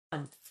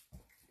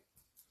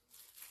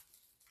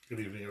Good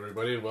evening,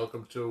 everybody, and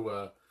welcome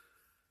to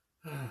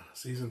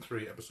Season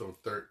 3, Episode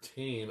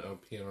 13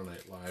 of Piano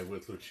Night Live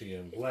with Lucia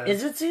and Glenn.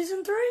 Is it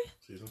Season 3?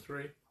 Season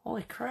 3.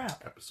 Holy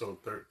crap.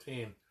 Episode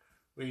 13.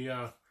 We've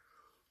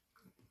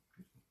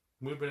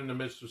been in the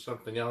midst of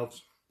something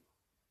else,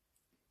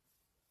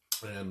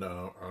 and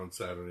on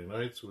Saturday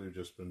nights, we've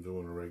just been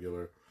doing a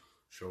regular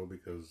show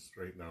because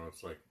right now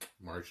it's like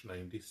March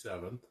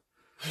 97th,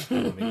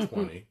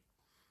 2020.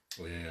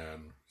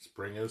 And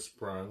spring has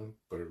sprung,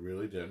 but it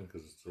really didn't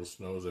because it still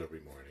snows every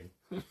morning.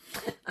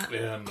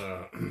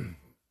 And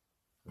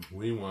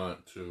we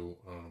want to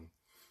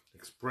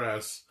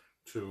express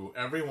to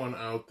everyone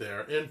out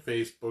there in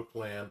Facebook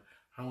land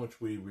how much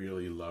we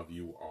really love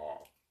you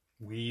all.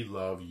 We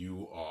love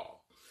you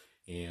all.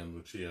 And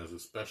Lucia has a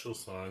special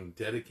song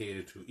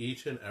dedicated to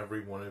each and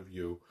every one of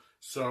you.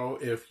 So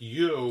if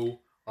you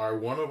are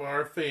one of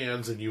our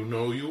fans, and you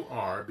know you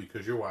are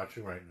because you're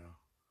watching right now,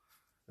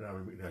 and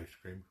I'm eating ice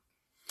cream.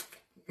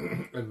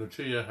 And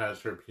Lucia has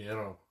her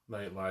Piano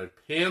Night Live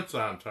pants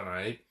on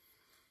tonight.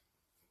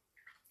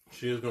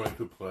 She is going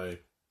to play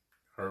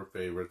her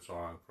favorite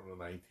song from the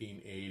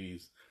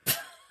 1980s.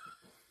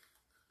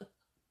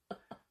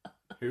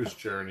 Here's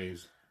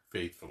Journey's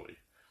Faithfully.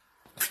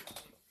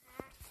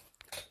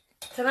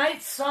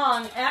 Tonight's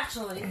song,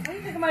 actually, what do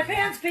you think of my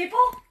pants, people?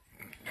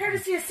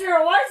 Courtesy of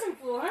Sarah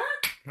Weisenfluh, huh?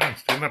 Come on,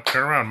 stand up,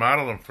 turn around,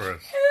 model them for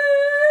us.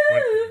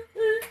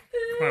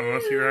 Come on,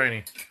 let's see your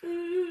hiney.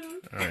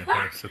 Alright,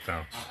 right, sit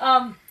down.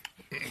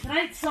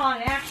 Tonight's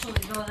song actually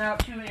goes out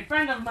to a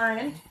friend of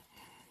mine,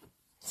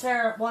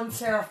 Sarah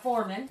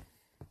Foreman,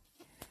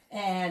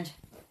 and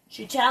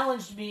she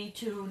challenged me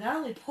to not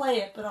only play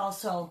it, but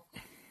also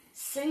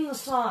sing the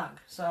song.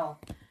 So,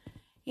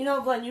 you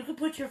know, Glenn, you can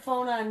put your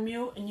phone on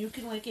mute and you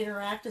can, like,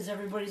 interact as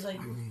everybody's, like,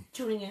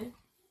 tuning in,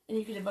 and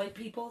you can invite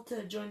people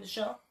to join the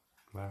show.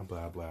 Blah,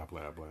 blah, blah,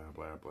 blah, blah,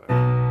 blah, blah.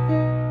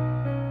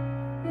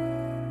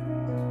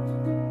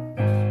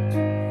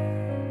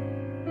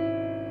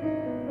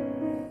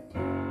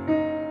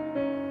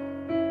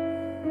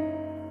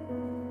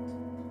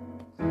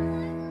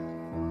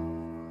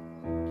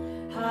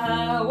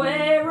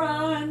 Highway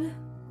run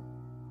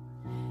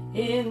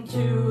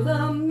into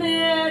the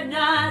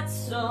midnight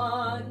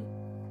sun.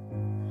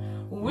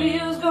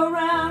 Wheels go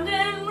round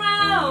and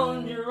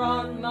round, you're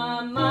on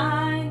my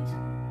mind.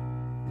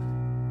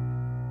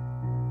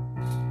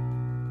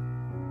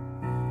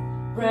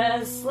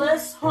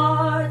 Restless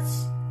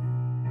hearts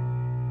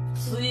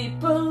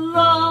sleep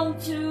alone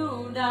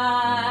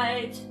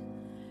tonight,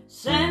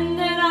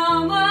 sending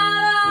all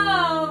my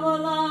love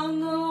along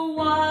the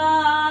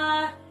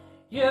wire.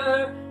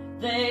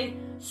 They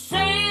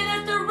say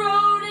that the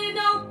road ain't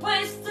no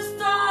place to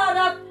start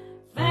up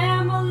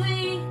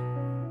family.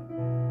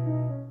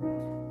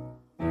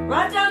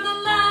 Right down the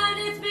line,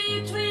 it's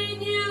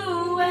between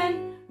you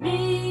and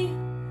me.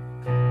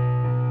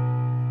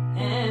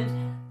 And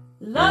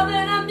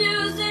loving a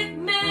music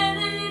man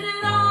ain't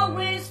it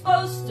always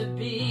supposed to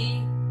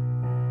be.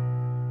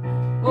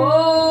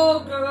 Oh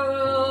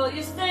girl,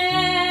 you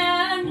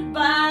stand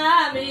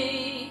by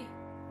me.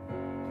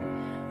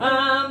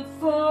 I'm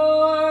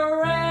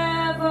forever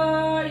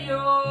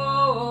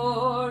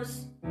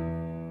yours,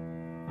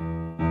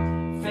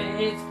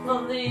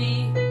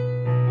 faithfully.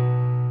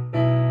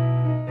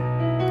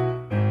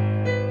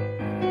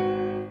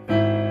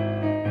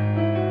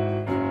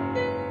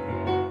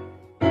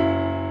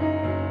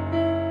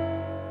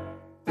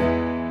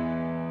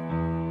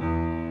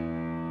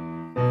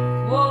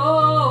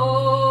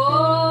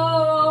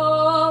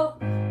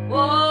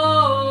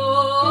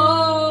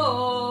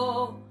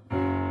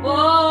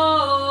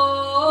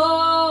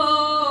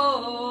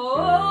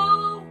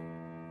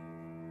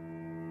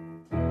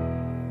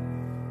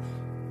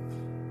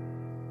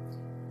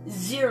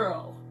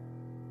 Zero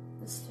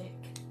mistake.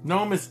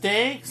 No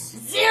mistakes?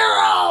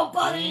 Zero,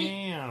 buddy!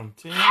 Damn.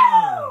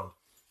 Ow!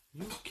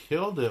 You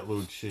killed it,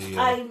 Lucia.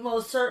 I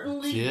most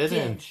certainly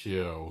Didn't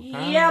you?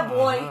 Yeah,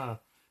 boy.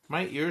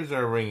 My ears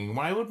are ringing.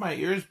 Why would my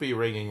ears be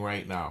ringing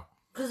right now?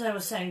 Because I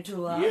was saying too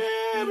loud.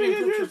 Yeah,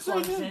 because you're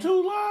singing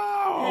too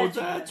loud.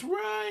 That's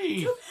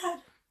right. Too bad.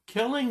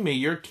 Killing me.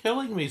 You're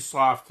killing me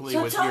softly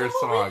with your So tell them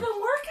what song. we've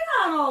been working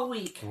on all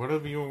week. What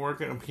have you been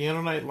working on?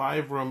 Piano Night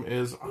Live Room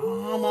is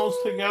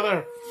almost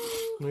together.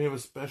 We have a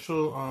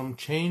special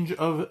change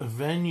of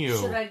venue.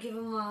 Should I give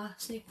them a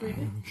sneak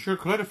preview? Sure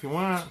could if you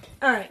want.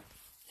 All right.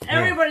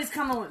 Everybody's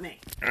coming with me.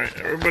 All right,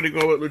 everybody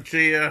go with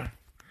Lucia.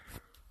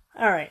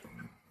 All right.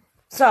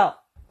 So,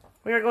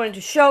 we are going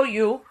to show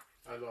you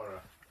Hi,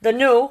 Laura. the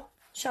new...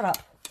 Shut up.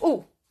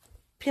 Ooh.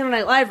 Piano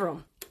Night Live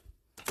Room.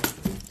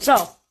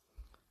 So,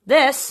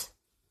 this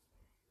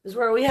is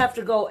where we have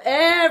to go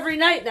every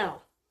night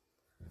now.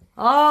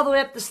 All the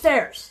way up the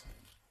stairs.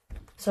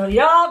 So,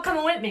 y'all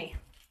coming with me.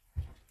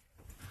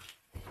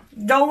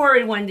 Don't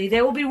worry, Wendy.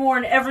 They will be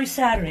worn every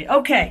Saturday.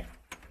 Okay.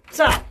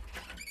 So,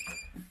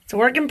 it's a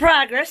work in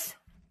progress.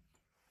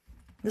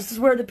 This is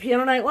where the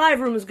Piano Night Live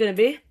Room is going to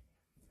be.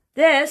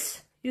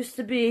 This used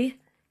to be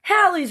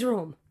Hallie's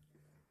room.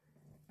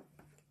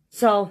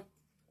 So,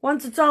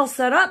 once it's all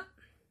set up,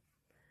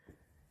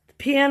 the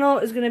piano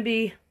is going to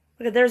be,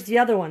 look at, there's the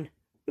other one.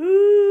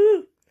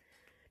 Ooh.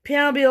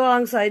 Piano will be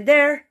alongside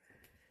there.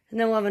 And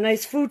then we'll have a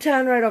nice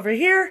futon right over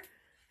here.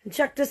 And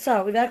check this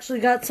out. We've actually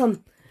got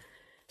some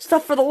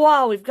stuff for the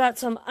wall. We've got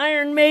some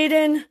Iron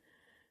Maiden,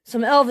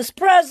 some Elvis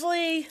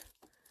Presley,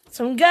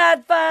 some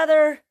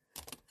Godfather,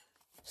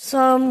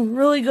 some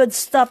really good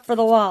stuff for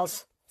the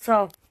walls.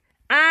 So,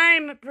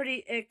 I'm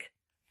pretty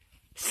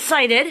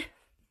excited.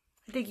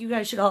 I think you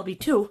guys should all be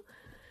too.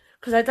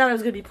 Because I thought I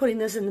was going to be putting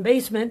this in the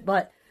basement,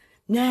 but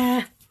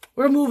nah,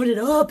 we're moving it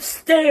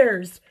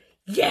upstairs.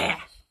 Yeah!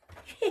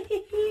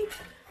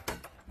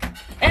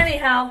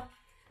 Anyhow,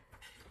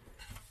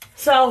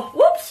 so,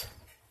 whoops.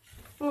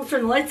 I'm going to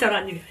turn the lights out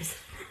on you guys.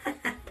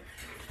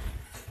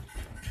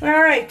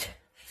 Alright,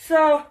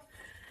 so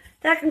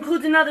that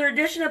concludes another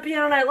edition of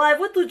Piano Night Live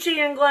with Lucia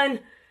and Glenn.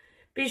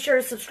 Be sure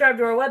to subscribe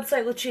to our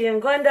website,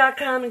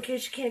 luciaandglenn.com, in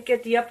case you can't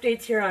get the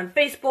updates here on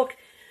Facebook.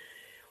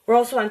 We're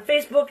also on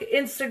Facebook,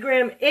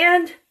 Instagram,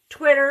 and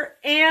Twitter,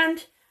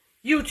 and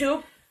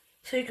YouTube.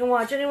 So you can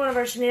watch any one of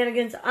our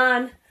shenanigans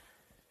on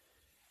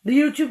the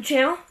YouTube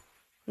channel.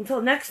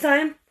 Until next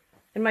time,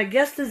 and my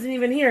guest isn't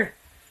even here.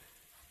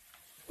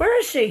 Where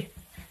is she?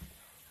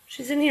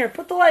 She's in here.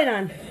 Put the light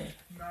on.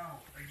 No,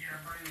 I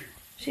can't breathe.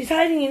 She's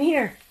hiding in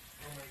here.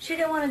 She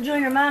didn't want to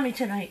join her mommy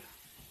tonight.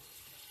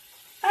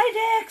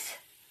 Hi, Dix.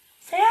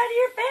 Say hi to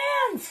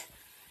your fans.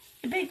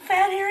 The big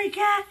fat hairy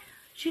cat.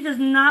 She does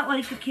not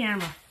like the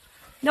camera.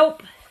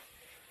 Nope.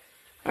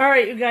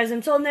 Alright, you guys.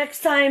 Until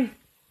next time.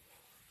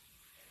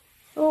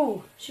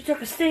 Oh, she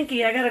took a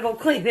stinky. I gotta go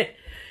clean it.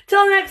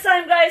 Till next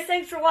time, guys.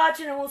 Thanks for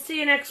watching, and we'll see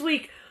you next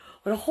week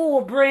with a whole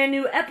brand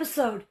new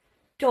episode.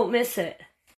 Don't miss it.